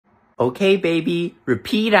Okay, baby,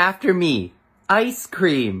 repeat after me. Ice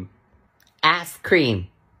cream. Ass cream.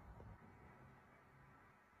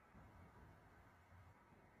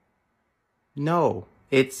 No,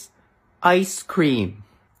 it's ice cream.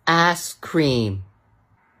 Ass cream.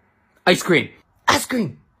 Ice cream. Ice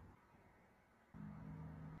cream.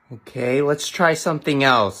 Okay, let's try something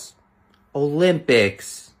else.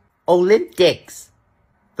 Olympics. Olympics.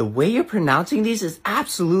 The way you're pronouncing these is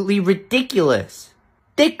absolutely ridiculous.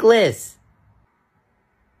 Dickless.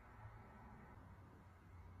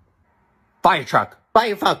 Fire truck.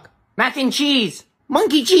 Firefuck. Mac and cheese.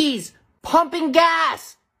 Monkey cheese. Pumping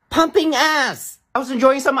gas. Pumping ass. I was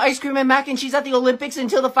enjoying some ice cream and mac and cheese at the Olympics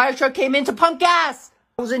until the fire truck came in to pump gas.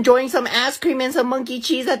 I was enjoying some ass cream and some monkey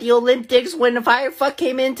cheese at the Olympics when the firefuck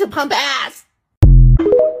came in to pump ass.